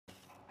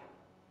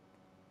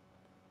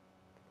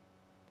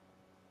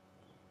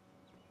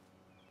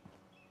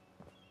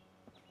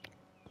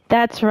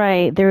That's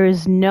right. There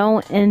is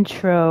no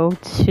intro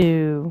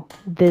to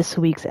this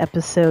week's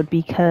episode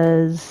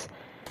because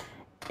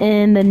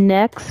in the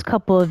next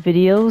couple of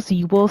videos,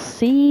 you will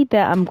see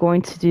that I'm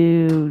going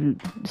to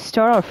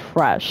start off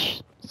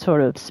fresh,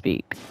 sort of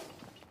speak.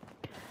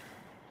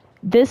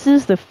 This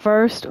is the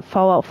first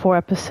Fallout 4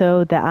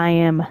 episode that I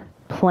am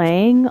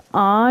playing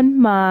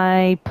on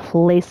my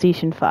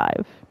PlayStation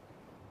 5.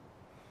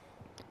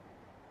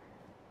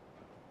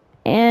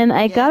 And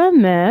I gotta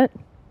admit,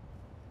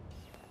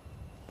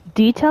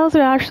 details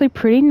are actually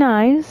pretty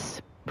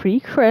nice, pretty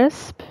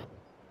crisp.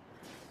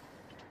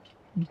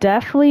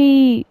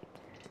 Definitely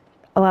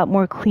a lot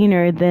more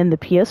cleaner than the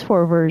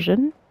PS4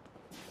 version.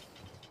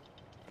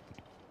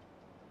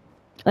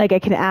 Like, I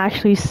can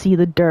actually see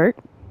the dirt.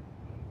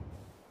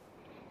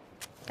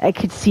 I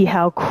could see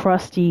how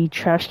crusty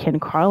Trash Can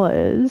Carla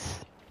is.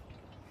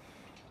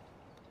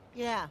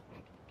 Yeah.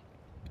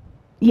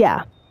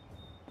 Yeah.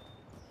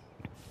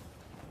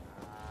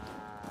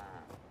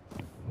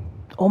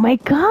 Oh my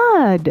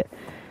god!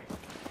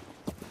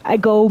 I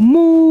go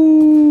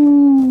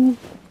moo!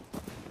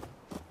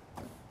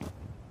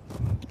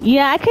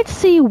 Yeah, I could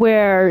see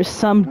where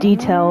some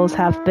details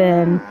have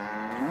been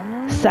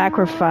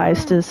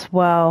sacrificed as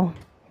well.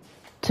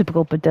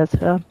 Typical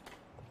Bethesda.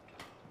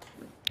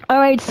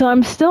 Alright, so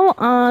I'm still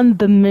on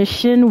the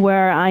mission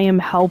where I am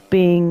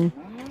helping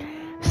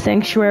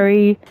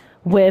Sanctuary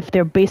with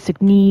their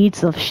basic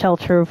needs of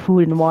shelter,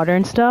 food, and water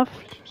and stuff.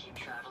 We can keep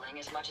traveling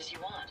as much as you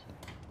want.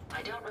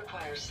 I don't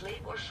require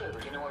sleep or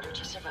food in order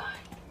to survive.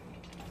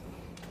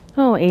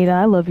 Oh, Ada,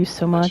 I love you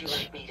so Would you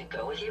much. like me to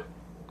go with you?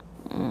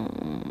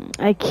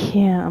 I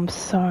can't, I'm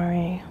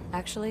sorry.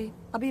 Actually,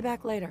 I'll be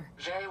back later.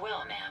 Very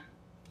well, ma'am.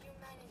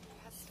 Humanity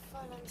has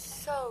fallen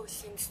so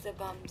since the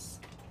bombs.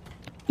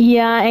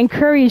 Yeah, and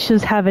Curry's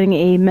just having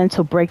a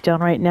mental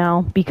breakdown right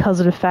now because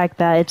of the fact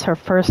that it's her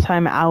first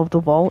time out of the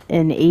vault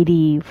in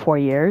 84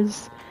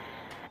 years.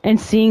 And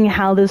seeing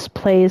how this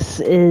place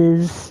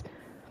is...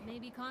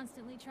 Maybe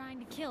constantly trying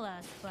to kill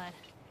us, but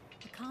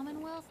the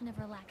Commonwealth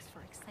never lacks for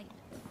excitement.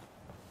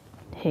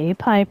 Hey,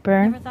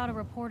 Piper. Never thought a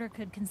reporter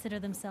could consider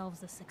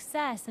themselves a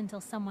success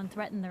until someone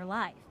threatened their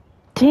life.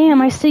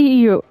 Damn, I see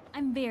you.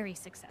 I'm very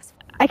successful.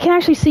 I can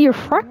actually see your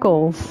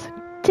freckles.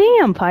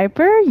 Damn,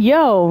 Piper.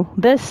 Yo,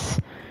 this...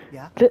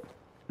 Yeah?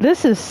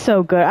 This is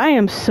so good. I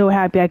am so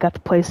happy I got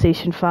the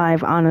PlayStation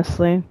 5,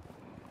 honestly.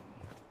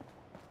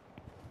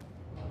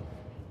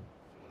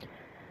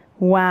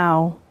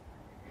 Wow.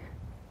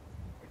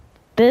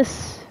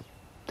 This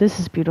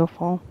is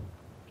beautiful.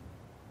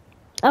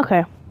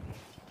 Okay.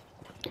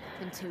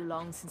 Been too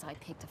long since I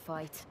picked a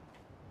fight.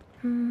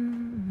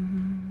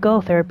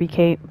 Go therapy,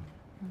 Kate.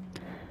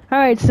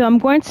 Alright, so I'm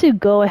going to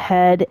go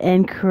ahead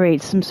and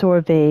create some sort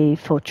of a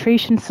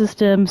filtration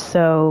system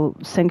so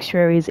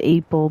Sanctuary is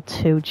able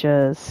to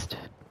just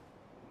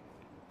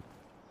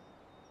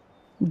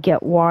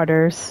get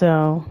water.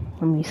 So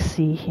let me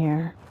see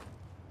here.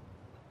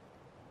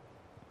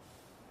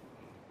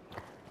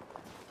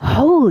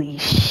 Holy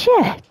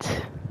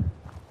shit!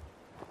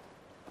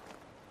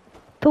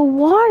 The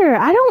water!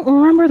 I don't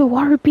remember the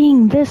water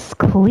being this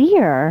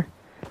clear,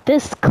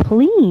 this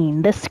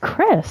clean, this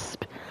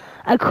crisp.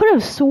 I could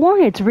have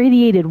sworn it's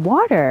radiated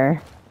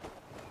water.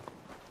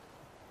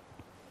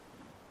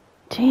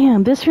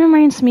 Damn, this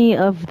reminds me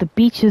of the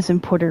beaches in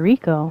Puerto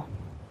Rico.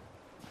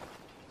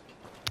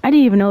 I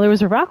didn't even know there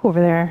was a rock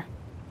over there.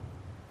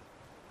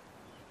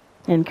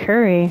 And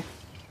Curry.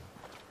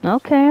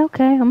 Okay,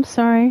 I'm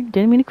sorry.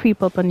 Didn't mean to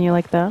creep up on you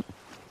like that.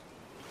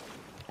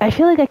 I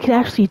feel like I could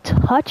actually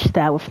touch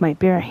that with my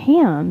bare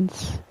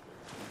hands.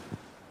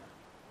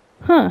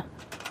 Huh.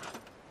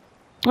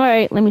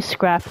 Alright, let me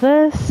scrap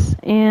this,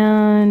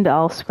 and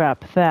I'll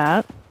scrap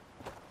that.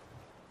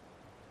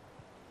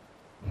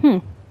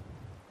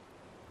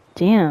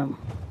 Damn.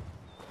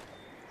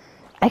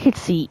 I could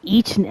see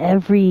each and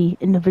every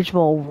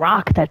individual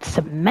rock that's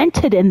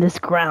cemented in this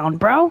ground,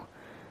 bro.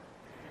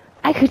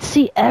 I could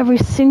see every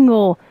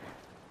single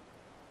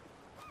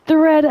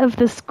thread of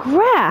this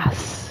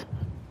grass.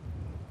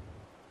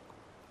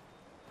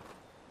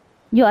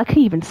 Yo, I could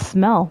even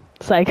smell.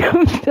 It's like,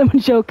 I'm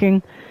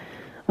joking.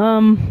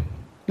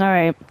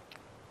 Alright.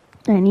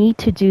 I need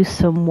to do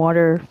some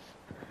water.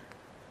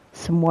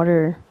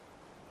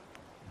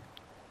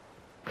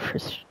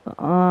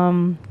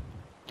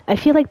 I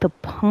feel like the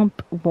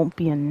pump won't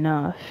be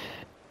enough.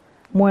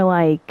 More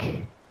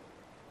like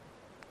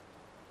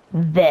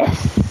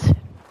this.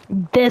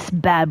 This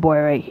bad boy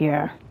right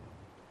here.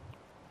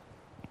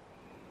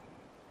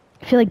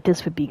 I feel like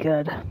this would be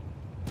good.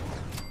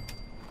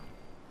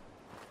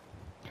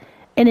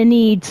 And it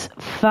needs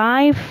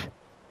 5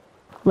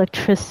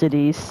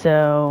 electricity,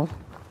 so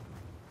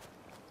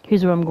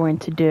here's what I'm going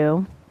to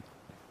do.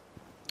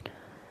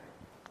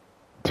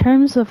 In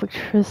terms of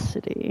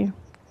electricity,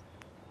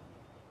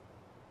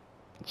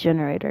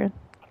 generator.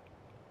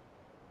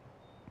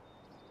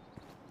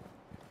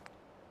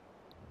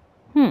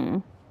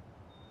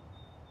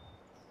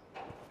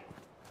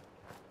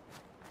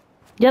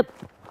 Yep.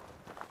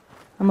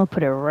 I'm gonna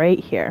put it right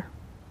here.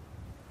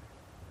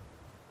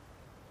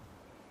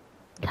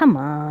 Come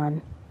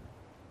on.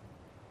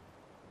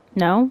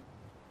 No?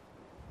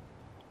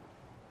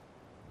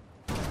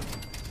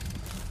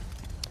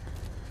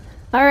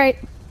 Alright.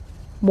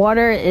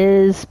 Water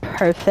is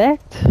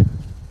perfect.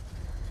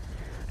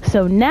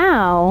 So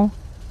now,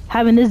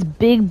 having this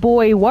big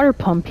boy water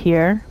pump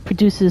here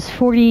produces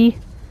 40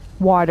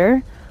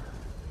 water.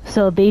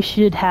 So they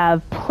should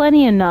have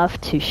plenty enough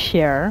to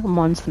share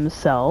amongst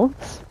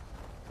themselves.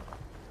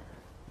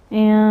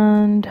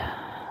 And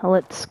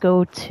let's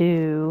go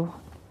to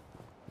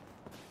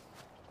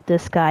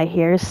this guy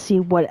here, see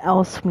what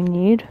else we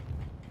need.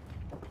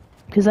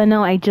 Because I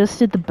know I just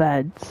did the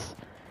beds.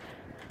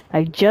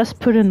 I just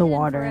put in the Sit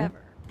water. forever.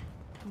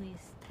 At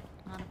least,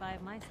 not if I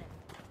have my say.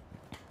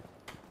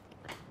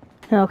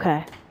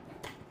 Okay.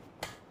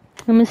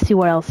 Let me see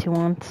what else he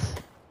wants.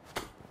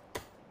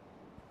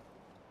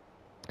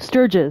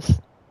 Sturgis.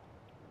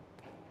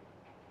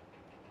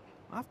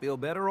 I feel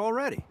better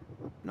already,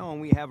 knowing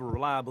we have a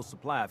reliable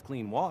supply of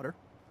clean water.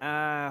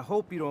 I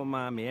hope you don't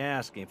mind me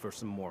asking for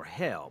some more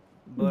help,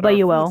 but our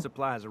you food will.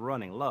 supplies are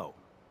running low.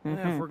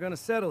 If we're gonna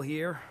settle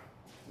here,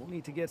 we'll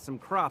need to get some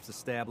crops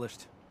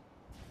established.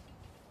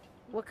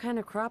 What kind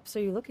of crops are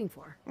you looking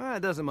for?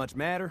 It doesn't much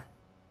matter.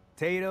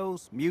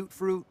 Potatoes, mute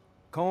fruit,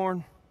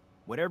 corn,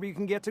 whatever you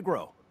can get to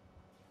grow.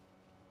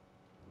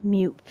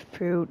 Mute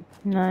fruit.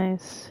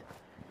 Nice.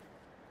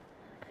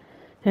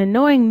 And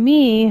knowing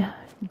me,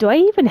 do I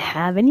even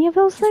have any of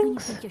those Just when you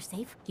things? think you're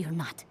safe, you're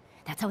not.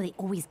 That's how they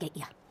always get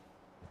you.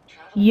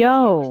 Traveling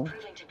Yo. with you is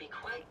proving to be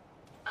quite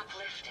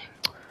uplifting.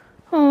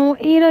 Oh,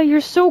 Ada, you're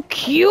so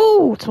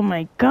cute! Oh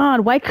my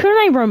god, why couldn't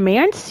I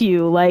romance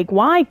you? Like,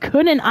 why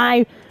couldn't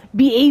I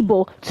be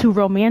able to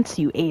romance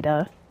you,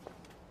 Ada?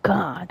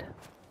 God.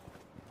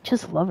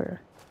 Just love her.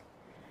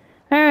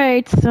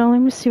 Alright, so let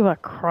me see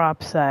what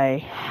crops I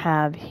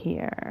have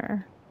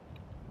here.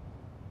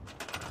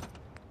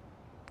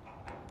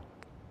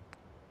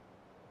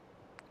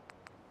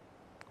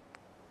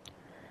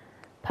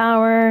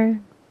 Power.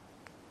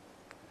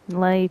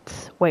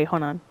 Lights. Wait,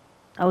 hold on.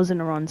 I was in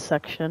the wrong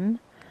section.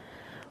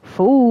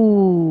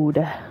 Food.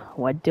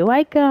 What do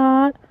I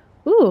got?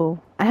 Ooh,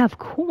 I have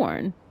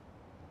corn.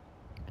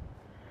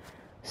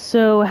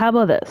 So how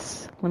about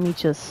this? Let me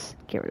just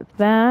get rid of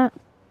that.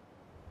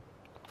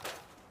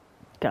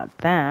 Got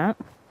that.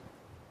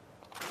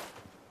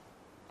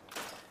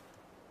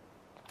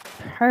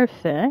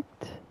 Perfect.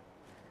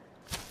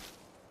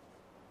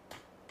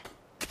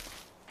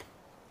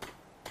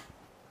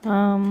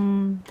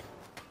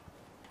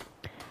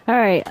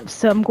 Alright,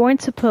 so I'm going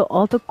to put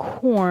all the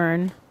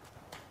corn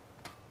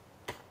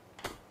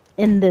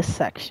in this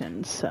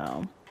section,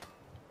 so.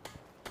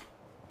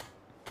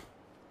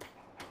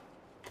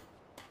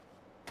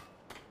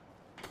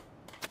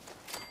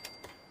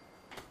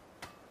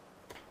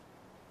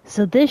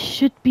 So this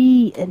should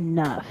be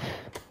enough.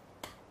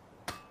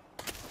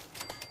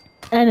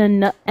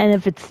 And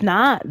if it's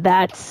not,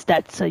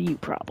 that's a you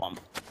problem.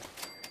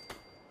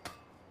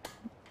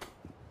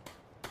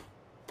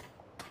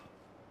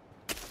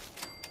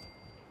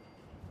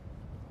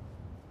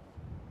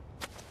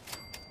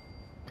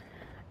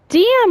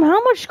 Damn,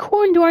 how much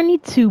corn do I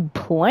need to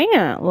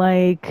plant?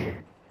 Like,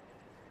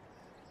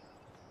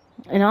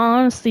 in all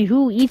honesty,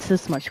 who eats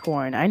this much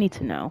corn? I need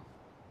to know.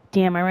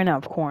 Damn, I ran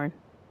out of corn.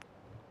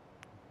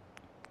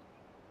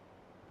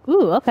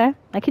 Ooh, okay.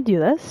 I could do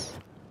this.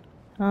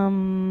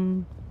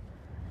 Here?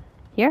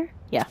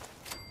 Yeah.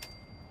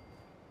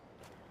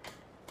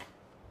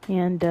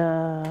 And,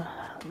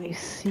 let me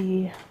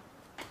see.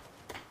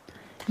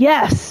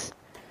 Yes!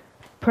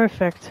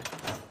 Perfect.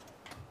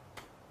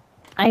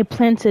 I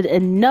planted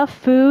enough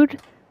food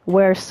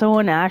where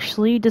someone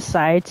actually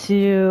decided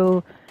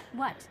to...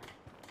 What?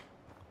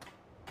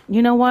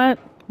 You know what,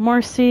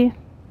 Marcy?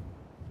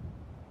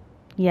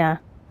 Yeah.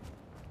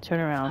 Turn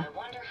around. I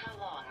wonder how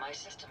long my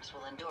systems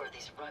will endure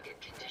these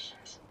rugged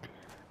conditions.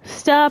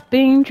 Stop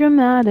being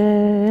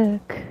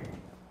dramatic.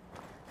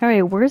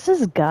 Alright, where's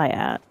this guy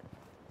at?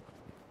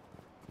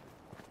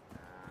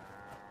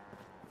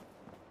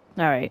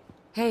 Alright.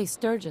 Hey,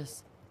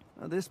 Sturgis.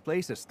 This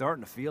place is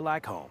starting to feel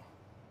like home.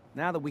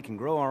 Now that we can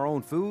grow our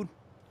own food,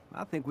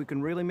 I think we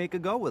can really make a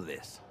go of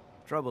this.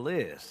 Trouble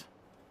is,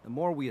 the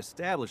more we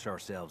establish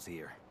ourselves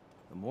here,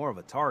 the more of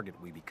a target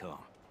we become.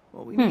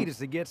 What we need is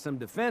to get some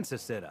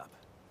defenses set up.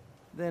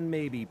 Then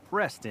maybe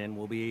Preston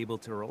will be able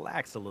to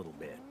relax a little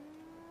bit.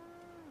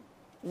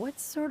 What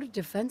sort of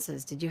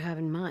defenses did you have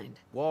in mind?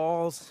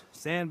 Walls,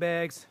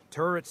 sandbags,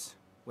 turrets,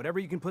 whatever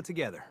you can put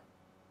together.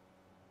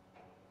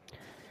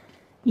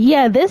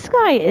 Yeah, this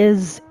guy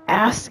is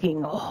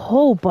asking a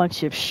whole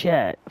bunch of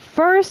shit.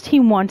 First, he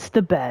wants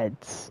the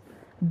beds.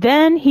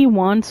 Then he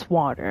wants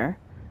water.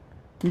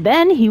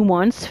 Then he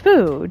wants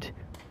food.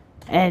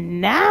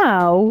 And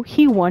now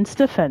he wants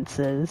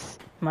defenses.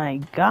 My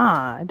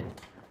god.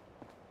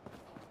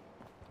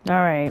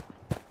 Alright.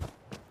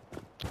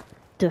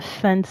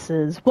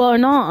 Defenses. Well,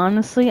 in all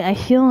honesty, I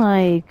feel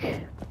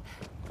like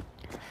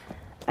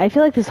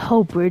this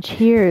whole bridge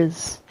here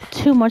is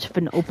too much of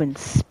an open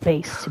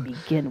space to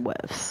begin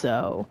with,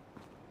 so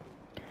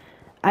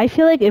I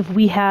feel like if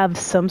we have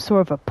some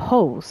sort of a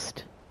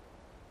post.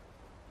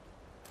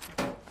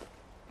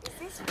 Is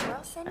this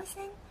worth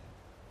anything?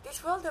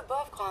 This world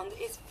above ground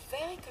is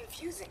very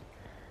confusing.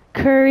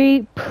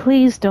 Curry,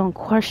 please don't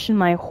question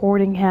my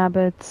hoarding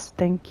habits.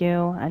 Thank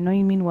you. I know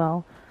you mean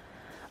well.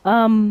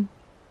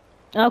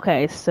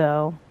 Okay,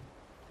 so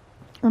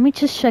let me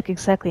just check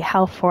exactly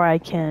how far I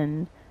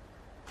can.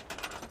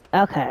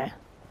 Okay.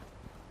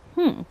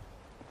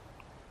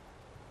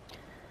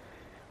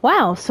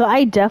 Wow, so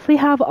I definitely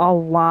have a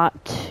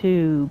lot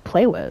to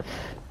play with.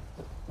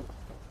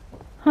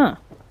 Huh.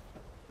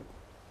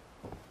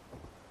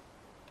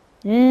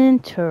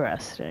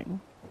 Interesting.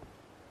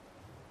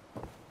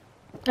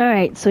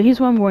 Alright, so here's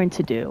what I'm going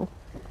to do.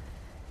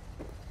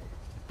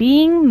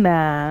 Being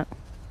that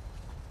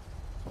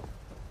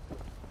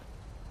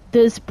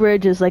this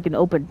bridge is like an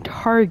open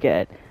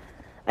target,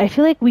 I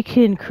feel like we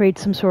can create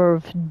some sort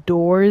of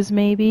doors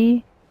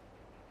maybe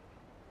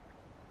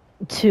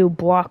to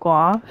block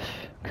off,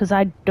 because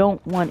I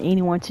don't want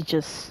anyone to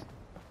just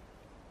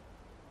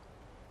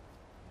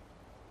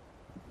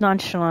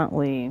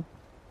nonchalantly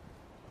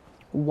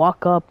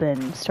walk up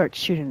and start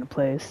shooting the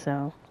place,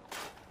 so.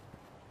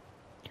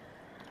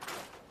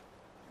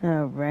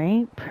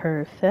 Alright,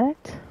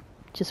 perfect.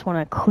 Just want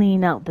to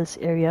clean out this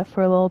area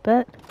for a little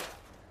bit.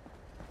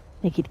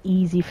 Make it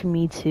easy for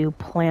me to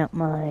plant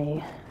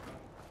my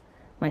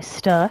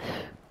stuff.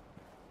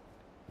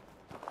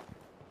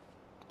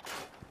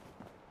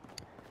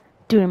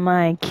 Doing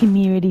my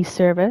community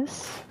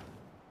service.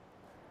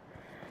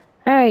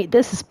 Alright,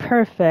 this is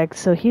perfect.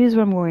 So here's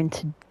what I'm going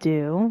to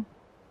do.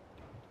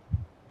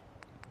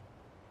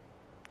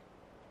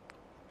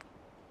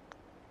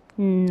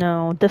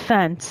 No,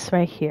 defense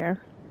right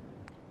here.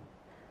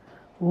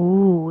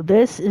 Ooh,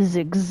 this is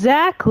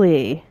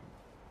exactly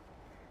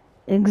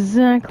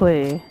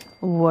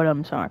what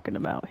I'm talking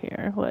about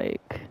here.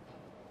 Like,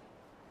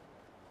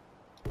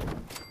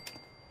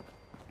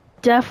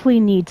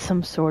 definitely need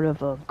some sort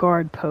of a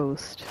guard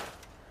post,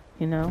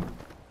 you know?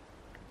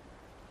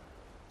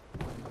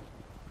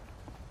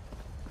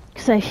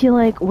 Because I feel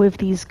like with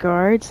these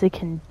guards, they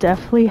can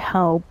definitely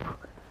help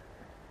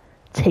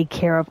take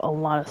care of a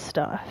lot of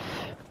stuff.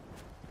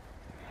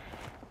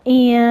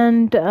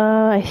 And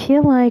I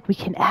feel like we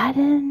can add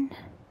in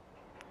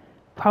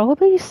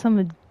probably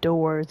some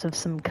doors of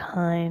some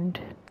kind.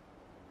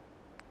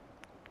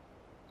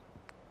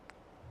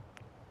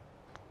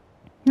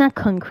 Not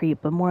concrete,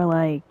 but more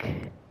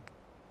like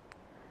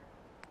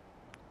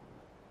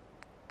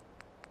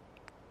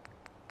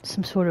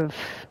some sort of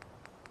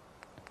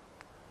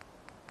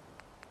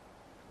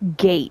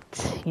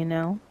gate, you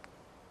know?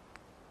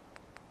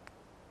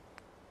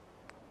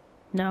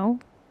 No?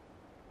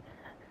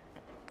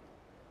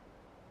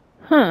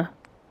 Huh.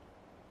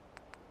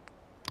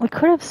 I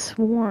could have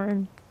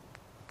sworn.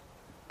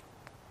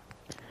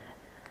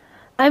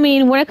 I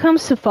mean, when it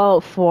comes to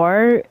Fallout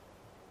 4,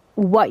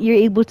 what you're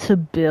able to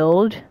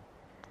build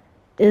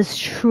is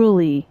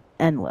truly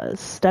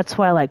endless. That's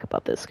what I like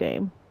about this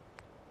game.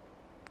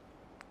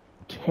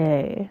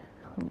 Okay,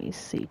 let me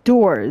see.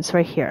 Doors,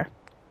 right here.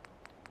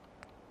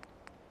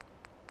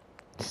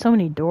 So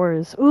many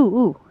doors.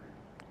 Ooh.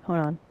 Hold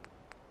on.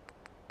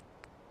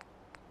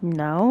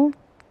 No?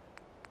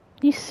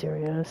 You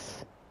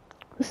serious?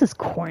 This is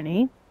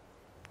corny.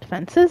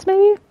 Fences,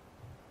 maybe?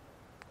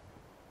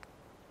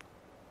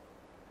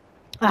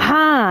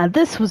 Aha!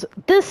 This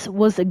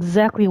was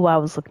exactly what I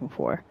was looking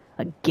for.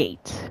 A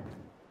gate.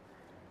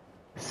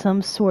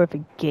 Some sort of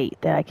a gate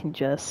that I can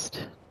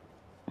just...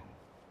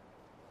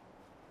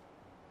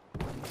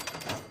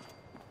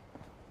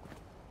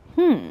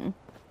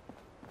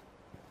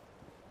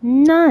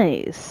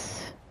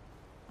 Nice.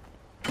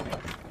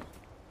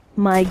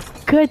 My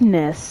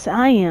goodness,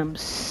 I am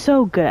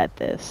so good at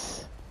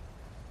this.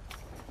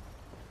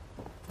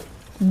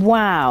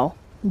 Wow,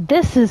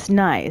 this is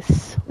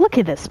nice. Look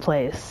at this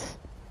place.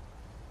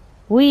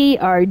 We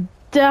are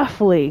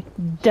definitely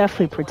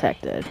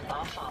protected.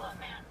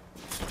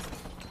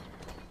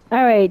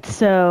 Alright,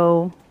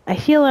 so I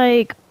feel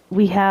like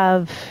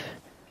once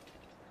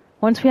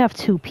we have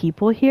 2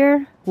 people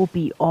here, we'll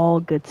be all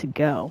good to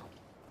go.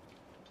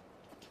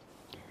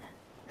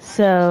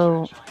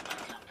 So,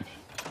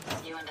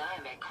 You and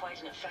I make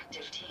quite an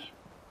effective team.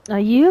 are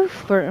you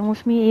flirting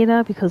with me,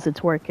 Ada? Because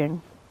it's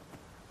working.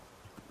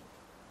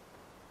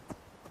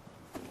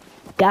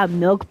 Got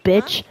milk,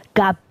 bitch.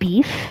 Got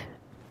beef.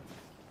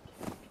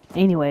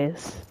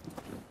 Anyways.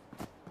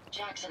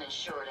 Jackson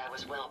ensured I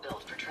was well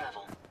built for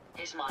travel.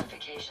 His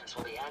modifications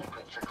will be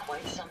adequate for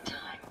quite some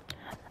time.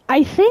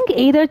 I think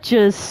Ada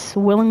just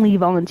willingly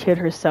volunteered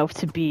herself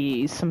to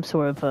be some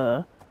sort of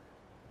a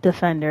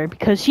defender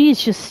because she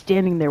is just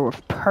standing there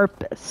with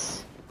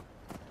purpose.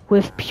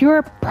 With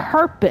pure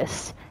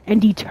purpose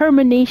and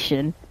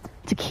determination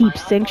to keep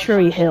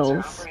Sanctuary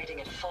Hills.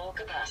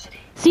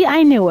 See,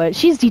 I knew it.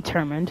 She's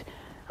determined.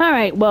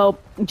 Alright, well,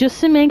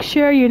 just to make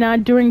sure you're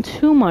not doing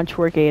too much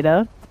work,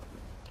 Ada,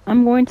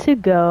 I'm going to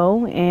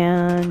go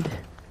and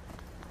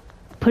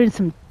put in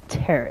some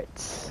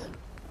turrets.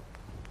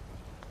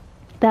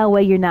 That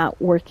way you're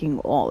not working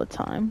all the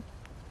time.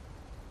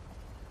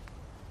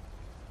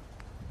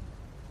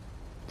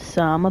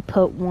 So I'm gonna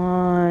put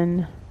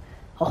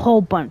a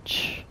whole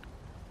bunch.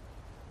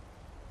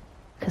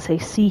 Because I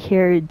see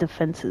here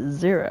defense is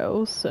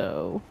 0,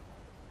 so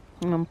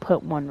I'm gonna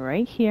put one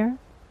right here.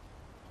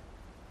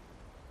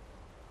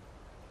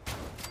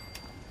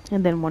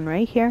 And then one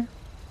right here.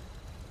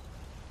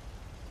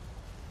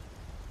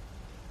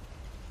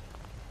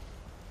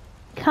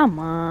 Come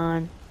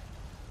on.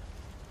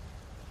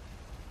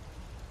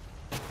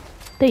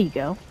 There you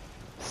go.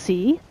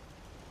 See?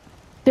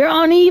 They're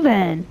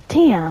uneven.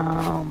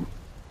 Damn.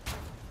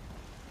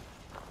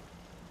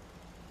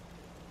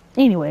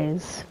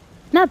 Anyways,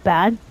 not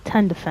bad.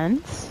 10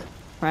 defense,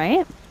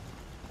 right?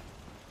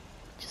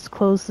 Just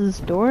close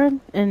this door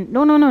and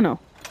no.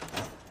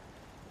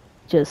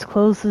 Just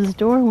close this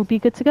door and we'll be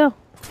good to go.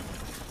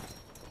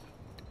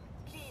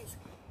 Please,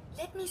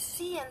 let me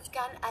see and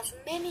scan as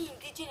many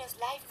indigenous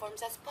life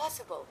forms as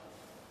possible.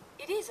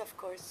 It is, of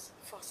course,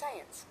 for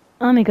science.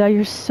 Oh my god,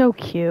 you're so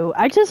cute.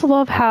 I just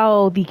love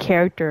how the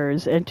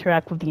characters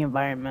interact with the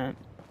environment.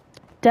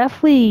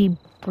 Definitely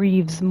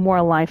breathes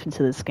more life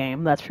into this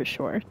game, that's for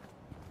sure.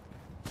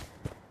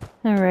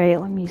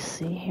 Alright, let me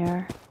see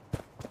here.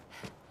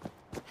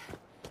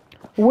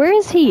 Where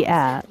is he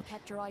at?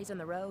 Kept your eyes on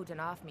the road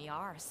and off me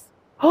arse.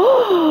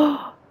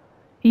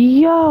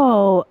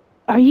 Yo,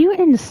 are you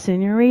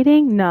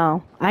incinerating?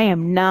 No, I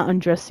am not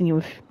undressing you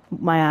with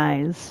my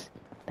eyes.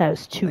 That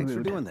was too Thanks for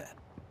rude. doing that.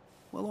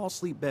 We'll all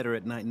sleep better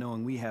at night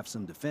knowing we have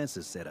some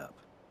defenses set up.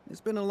 It's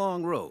been a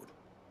long road.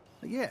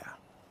 But yeah,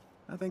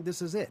 I think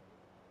this is it.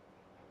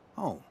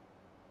 Home.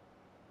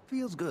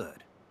 Feels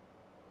good.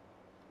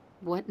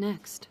 What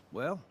next?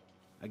 Well,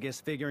 I guess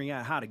figuring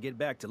out how to get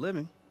back to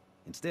living,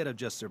 instead of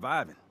just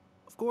surviving.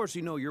 Of course,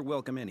 you know you're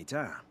welcome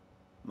anytime.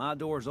 My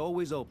door's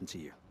always open to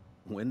you.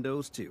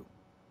 Windows, too.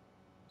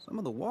 Some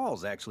of the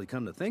walls actually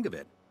come to think of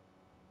it.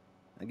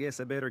 I guess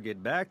I better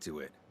get back to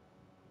it.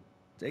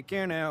 Take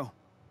care now.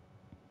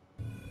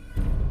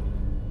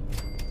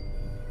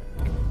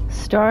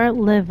 Start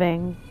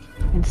living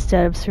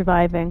instead of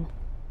surviving.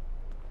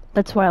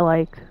 That's what I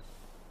like.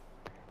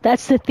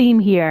 That's the theme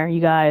here, you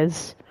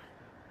guys.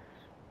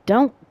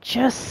 Don't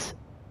just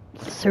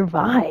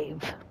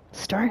survive.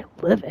 Start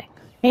living.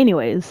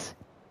 Anyways,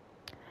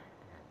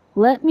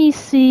 let me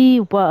see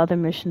what other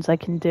missions I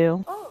can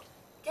do. Oh,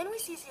 can we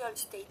see the old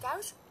State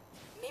House?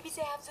 Maybe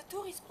they have the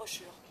tourist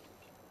brochure.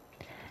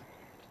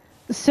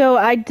 So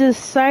I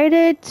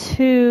decided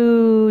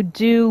to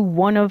do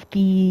one of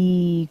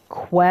the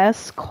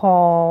quests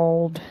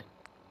called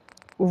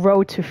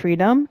Road to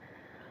Freedom.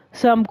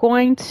 So I'm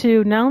going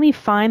to not only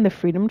find the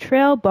Freedom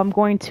Trail, but I'm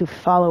going to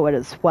follow it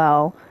as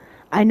well.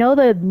 I know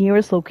the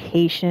nearest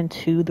location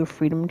to the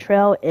Freedom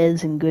Trail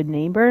is in Good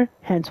Neighbor,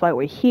 hence why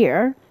we're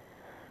here.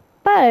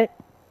 But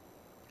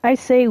I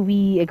say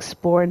we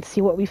explore and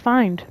see what we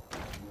find.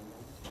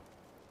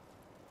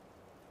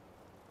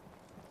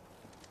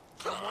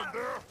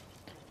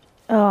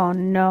 Oh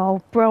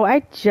no, bro,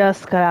 I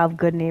just got out of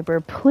Good Neighbor.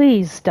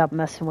 Please stop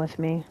messing with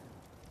me.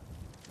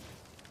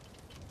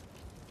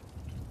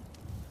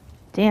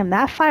 Damn,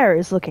 that fire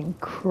is looking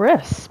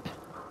crisp.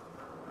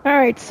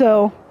 Alright,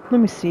 so, let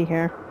me see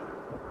here.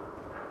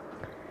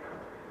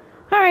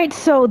 Alright,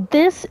 so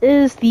this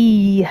is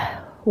the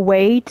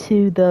way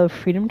to the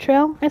Freedom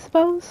Trail, I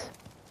suppose.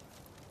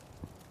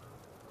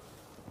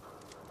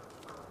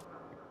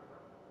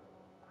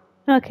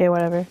 Okay,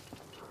 whatever.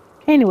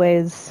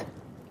 Anyways.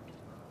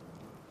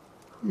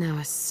 Now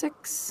a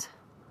 6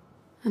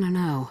 and a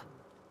no.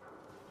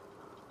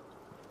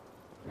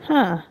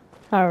 Huh.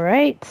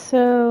 Alright,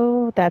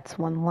 so that's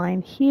one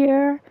line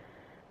here.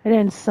 It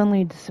then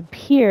suddenly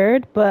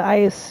disappeared, but I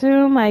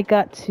assume I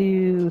got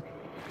to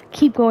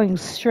keep going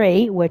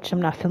straight, which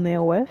I'm not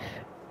familiar with.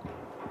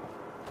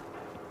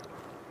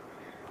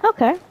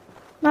 Okay,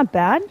 not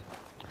bad.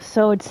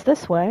 So it's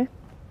this way.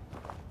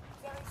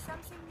 There is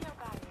something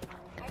nearby.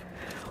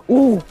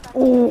 Ooh,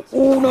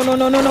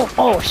 no.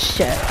 Oh,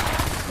 shit. Signs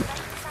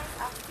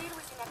are still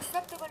within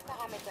acceptable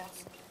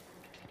parameters.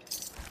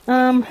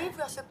 I believe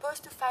we're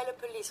supposed to file a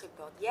police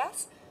report,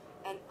 yes?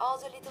 And all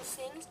the little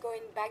things go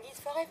in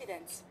baggies for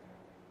evidence.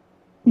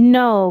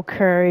 No,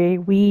 Curry,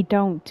 we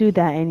don't do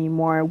that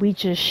anymore. We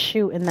just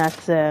shoot and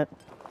that's it.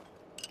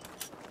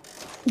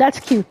 That's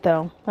cute,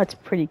 though. That's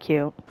pretty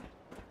cute.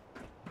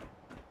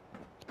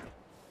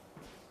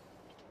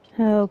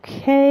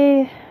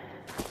 Okay.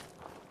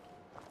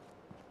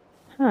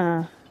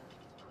 Huh.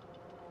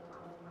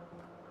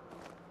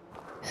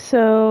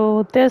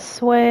 So,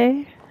 this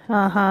way.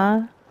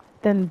 Uh-huh.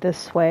 Then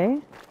this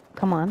way.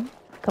 Come on,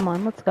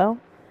 let's go.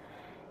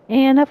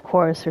 And of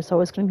course, there's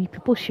always going to be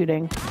people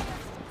shooting. The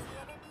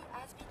enemy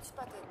has been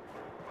spotted.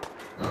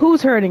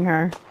 Who's hurting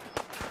her?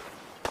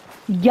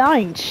 Ya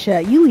ain't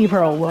shit. You leave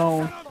her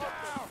alone.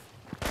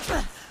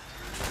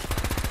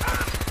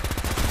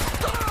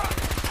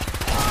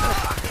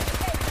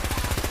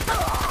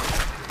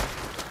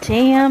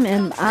 Damn,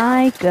 am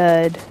I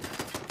good.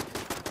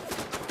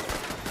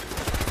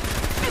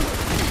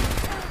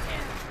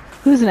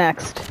 Who's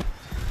next?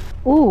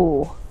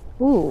 Ooh.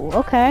 Ooh,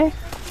 okay.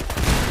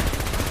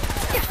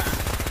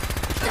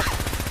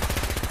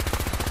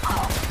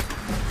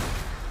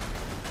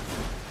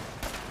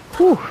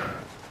 Ooh.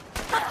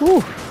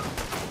 Ooh.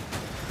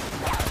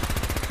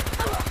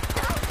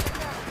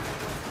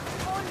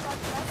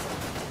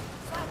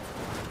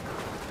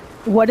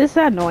 What is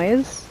that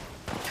noise?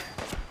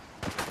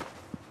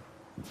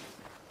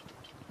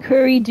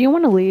 Curry, do you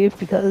want to leave?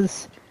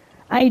 Because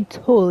I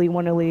totally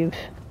want to leave.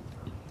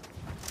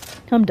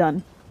 I'm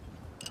done.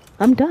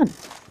 I'm done.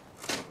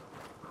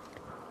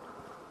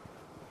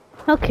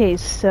 Okay,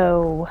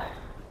 so...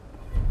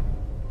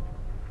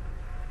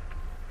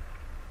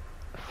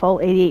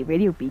 Full 88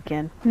 radio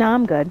beacon. No,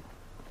 I'm good.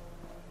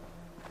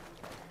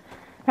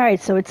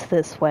 Alright, so it's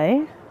this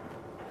way.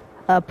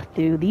 Up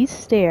through these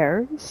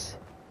stairs.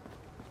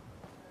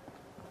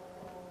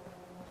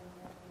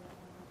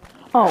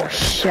 Oh,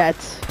 shit.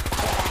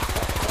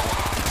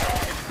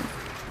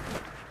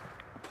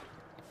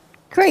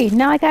 Great,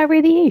 now I got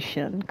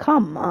radiation.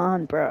 Come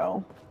on,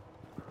 bro.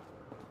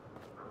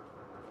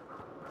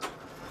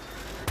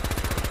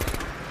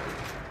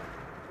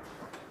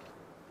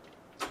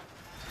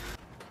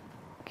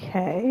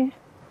 Okay.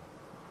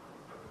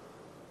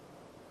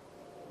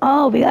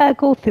 Oh, we gotta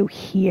go through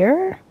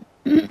here?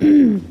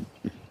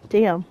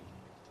 Damn.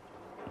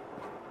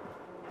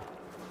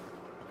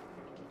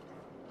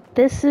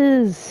 This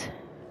is...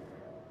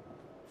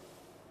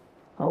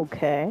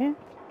 Okay.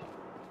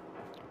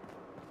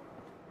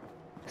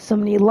 So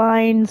many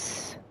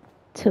lines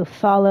to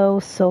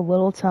follow, so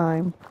little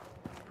time.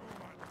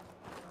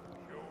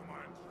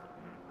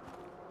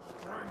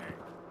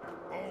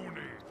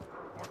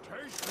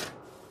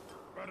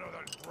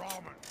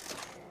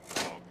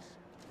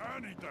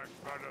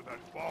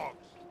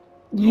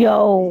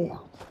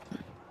 Yo.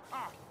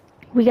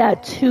 We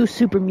got 2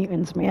 super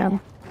mutants,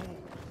 man.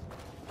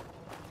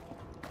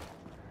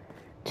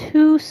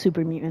 2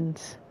 super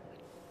mutants.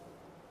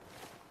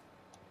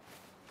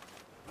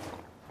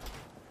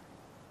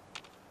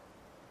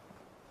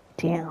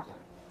 Damn.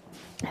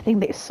 I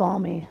think they saw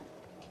me.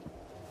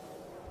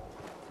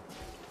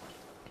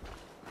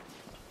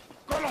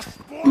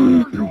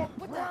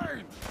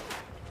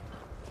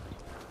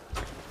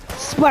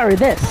 Splatter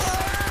this.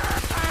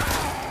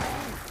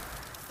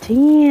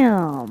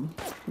 Damn.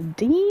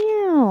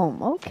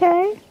 Damn.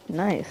 Okay.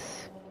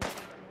 Nice.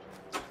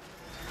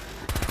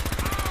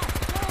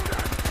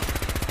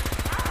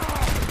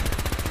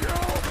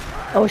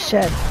 Oh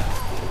shit.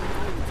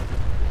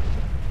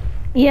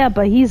 Yeah,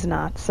 but he's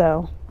not,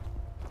 so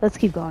let's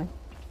keep going.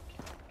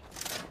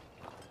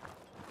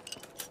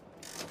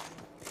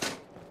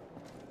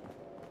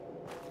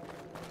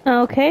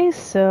 Okay,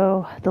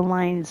 so the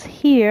line's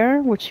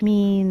here, which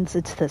means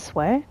it's this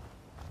way.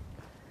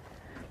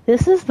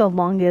 This is the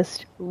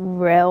longest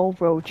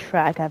railroad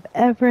track I've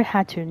ever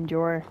had to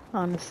endure,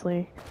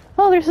 honestly.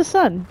 Oh, there's the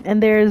sun,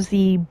 and there's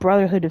the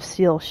Brotherhood of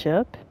Steel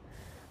ship.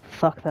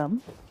 Fuck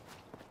them.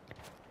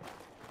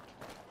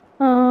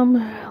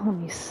 Let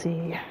me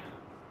see.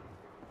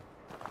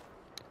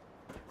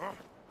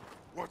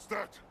 What's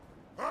that?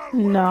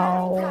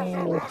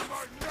 No.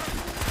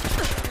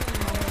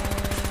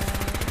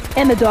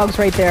 And the dog's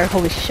right there.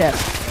 Holy shit.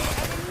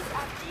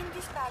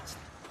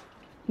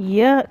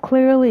 Yeah,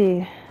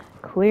 clearly.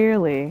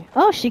 Clearly.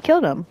 Oh, she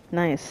killed him.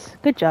 Nice.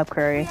 Good job,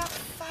 Curry. We are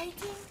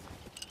fighting?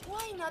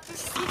 Why not a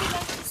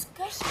civilized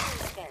discussion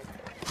instead?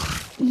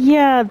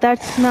 Yeah,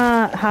 that's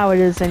not how it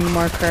is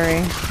anymore, Curry.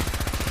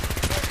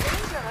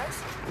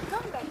 Dangerous.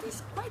 Combat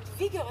is quite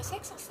vigorous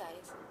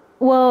exercise.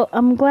 Well,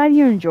 I'm glad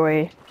you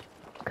enjoy,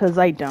 because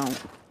I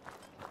don't.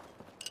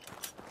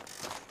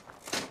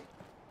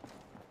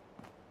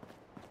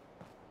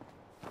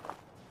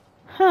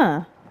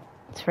 Huh.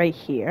 It's right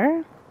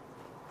here.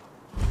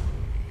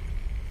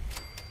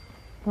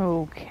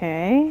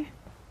 Okay.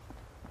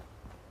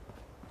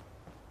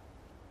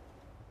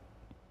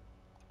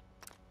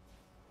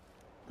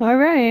 All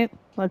right,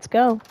 let's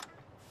go.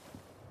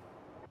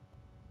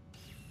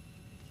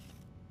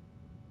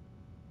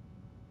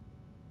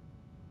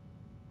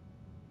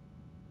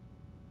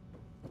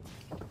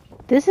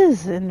 This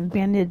is an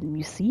abandoned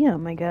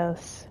museum, I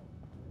guess.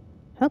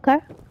 Okay.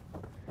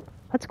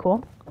 That's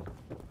cool.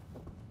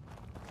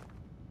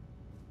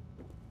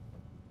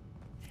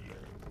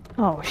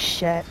 Oh,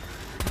 shit.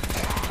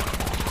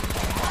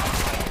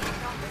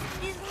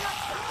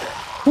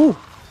 Ooh.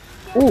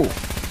 Ooh.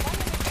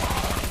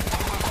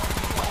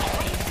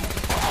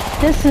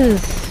 This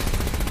is...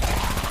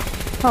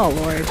 Oh,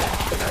 Lord. So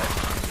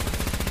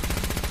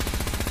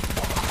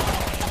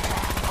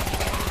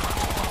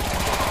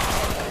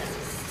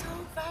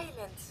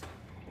violent.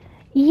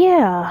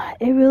 Yeah,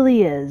 it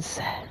really is.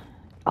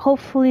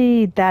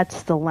 Hopefully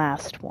that's the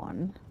last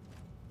one.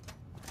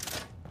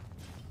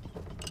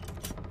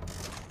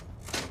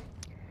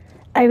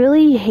 I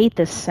really hate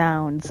the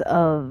sounds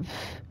of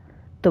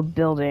the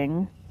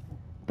building,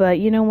 but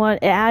you know what?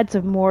 It adds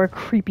a more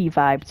creepy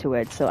vibe to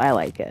it, so I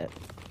like it.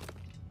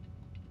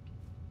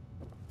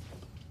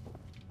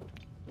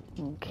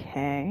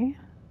 Okay.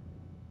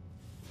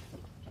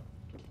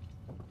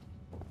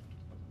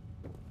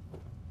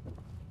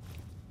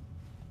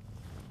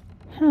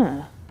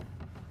 Huh.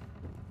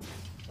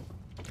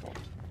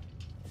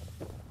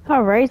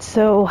 Alright,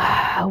 so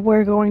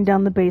we're going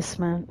down the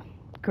basement.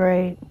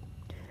 Great.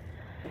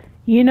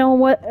 You know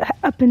what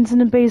happens in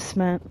the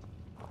basement?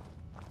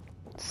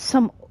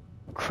 Some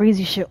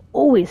crazy shit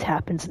always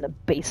happens in the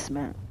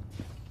basement.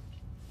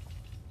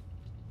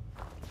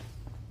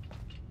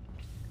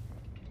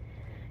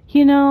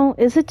 You know,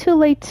 is it too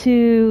late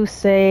to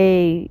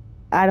say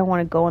I don't want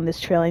to go on this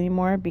trail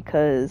anymore?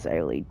 Because I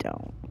really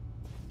don't.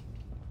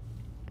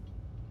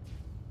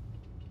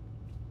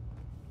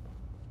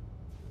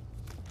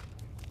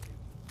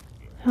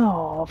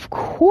 Oh, of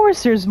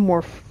course there's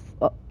more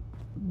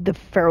the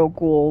feral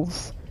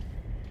ghouls.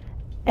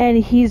 And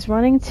he's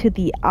running to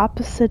the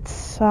opposite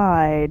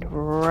side,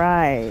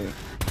 right.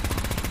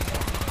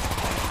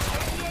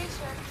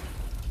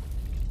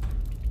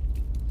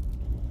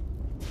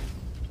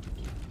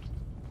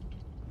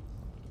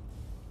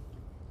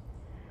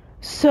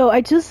 So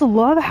I just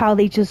love how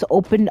they just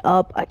opened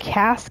up a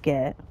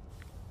casket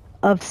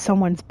of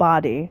someone's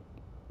body.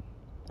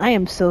 I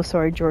am so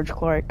sorry, George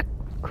Clark.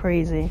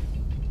 Crazy.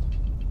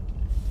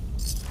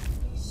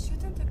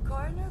 Shouldn't the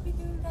coroner be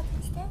doing that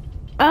instead?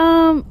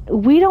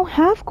 We don't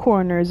have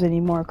coroners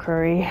anymore,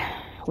 Curry.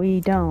 We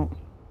don't.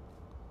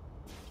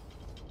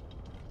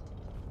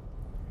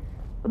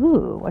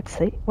 Ooh,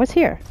 what's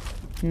here?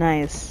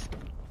 Nice.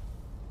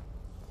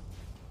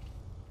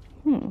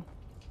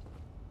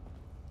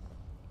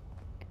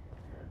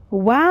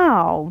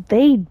 Wow,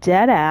 they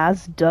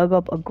deadass dug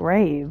up a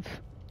grave.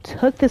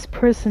 Took this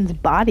person's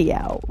body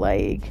out.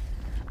 Like,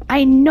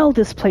 I know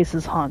this place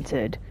is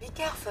haunted. Be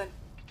careful.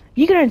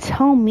 You gonna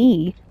tell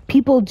me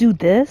people do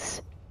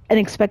this and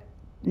expect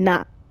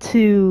not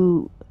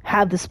to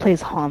have this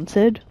place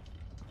haunted?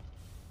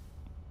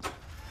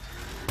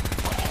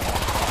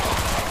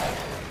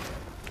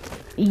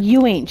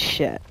 You ain't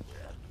shit.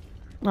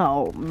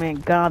 Oh my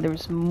god,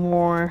 there's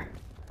more.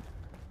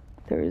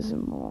 There's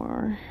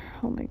more.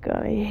 Oh my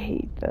god, I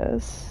hate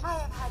this. I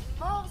have had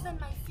more than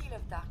my fill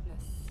of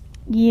darkness.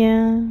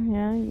 Yeah.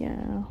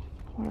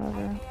 Whatever.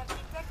 I may have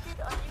detected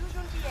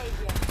unusual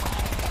behavior.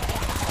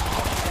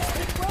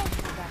 Speak well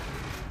for that.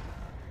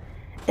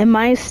 Am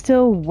I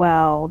still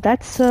well?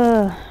 That's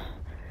a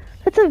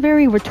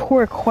very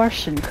rhetoric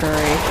question, Curry,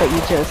 that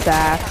you just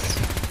asked.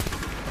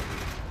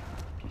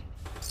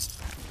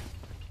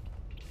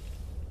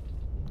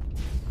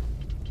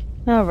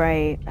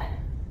 Alright.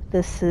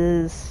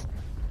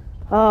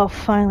 Oh,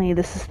 finally,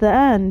 this is the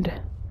end.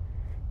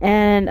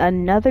 And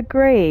another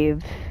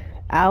grave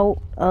out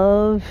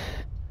of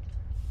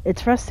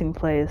its resting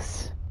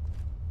place.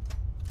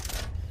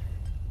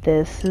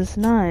 This is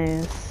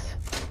nice.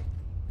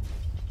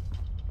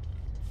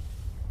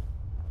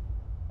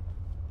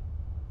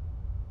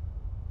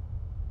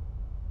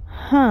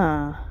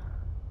 Huh.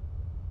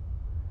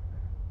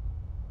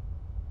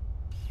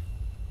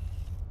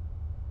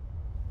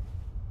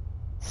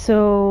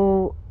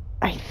 So,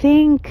 I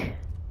think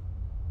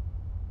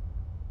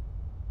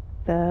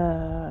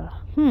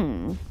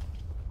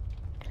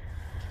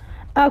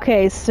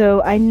Okay,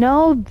 so I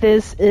know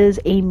this is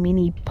a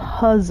mini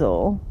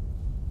puzzle.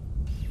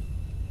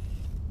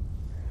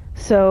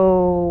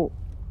 So,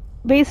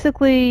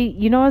 basically,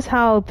 you notice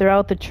how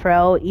throughout the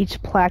trail,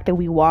 each plaque that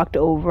we walked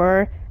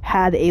over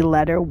had a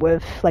letter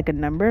with, like, a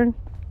number?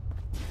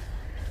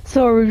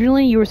 So,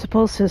 originally, you were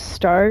supposed to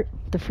start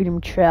the Freedom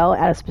Trail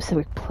at a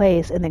specific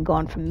place and then go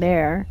on from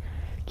there,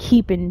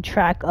 keeping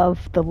track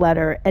of the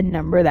letter and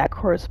number that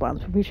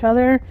corresponds with each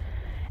other.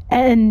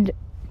 And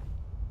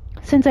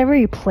since I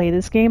already played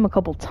this game a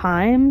couple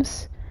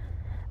times,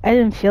 I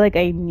didn't feel like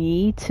I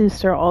need to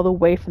start all the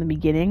way from the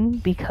beginning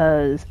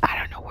because I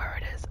don't know where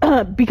it is.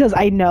 Because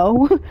I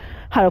know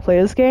how to play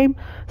this game.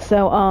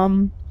 So,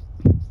 I'm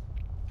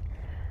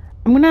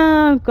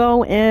gonna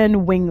go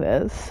and wing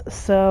this.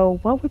 So,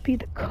 what would be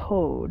the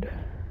code?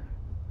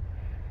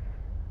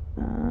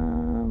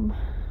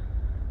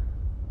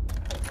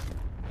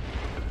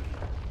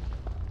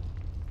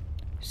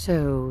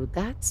 So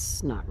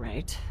that's not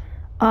right.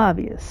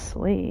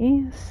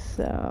 Obviously.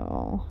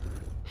 So.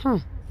 Huh.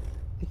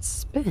 It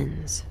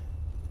spins.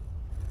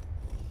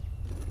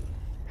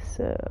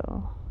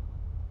 So.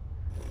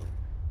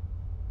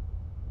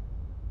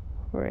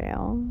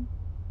 Rail.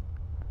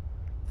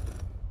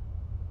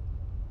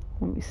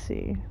 Let me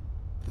see.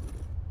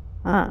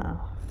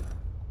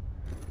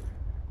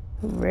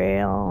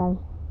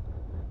 Rail.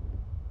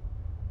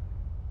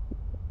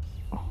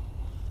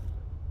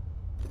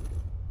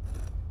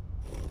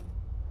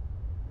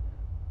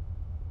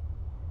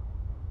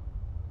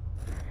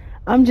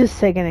 I'm just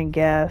taking a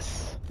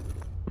guess.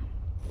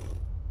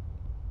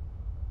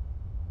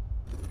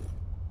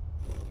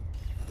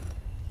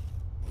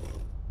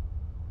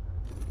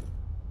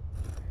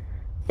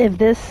 If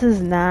this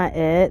is not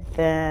it,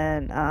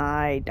 then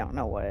I don't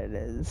know what it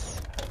is.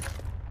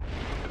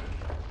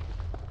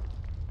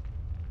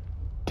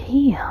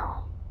 Damn.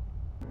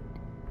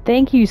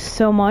 Thank you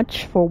so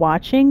much for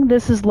watching.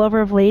 This is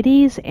Lover of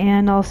Ladies,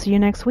 and I'll see you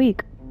next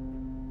week.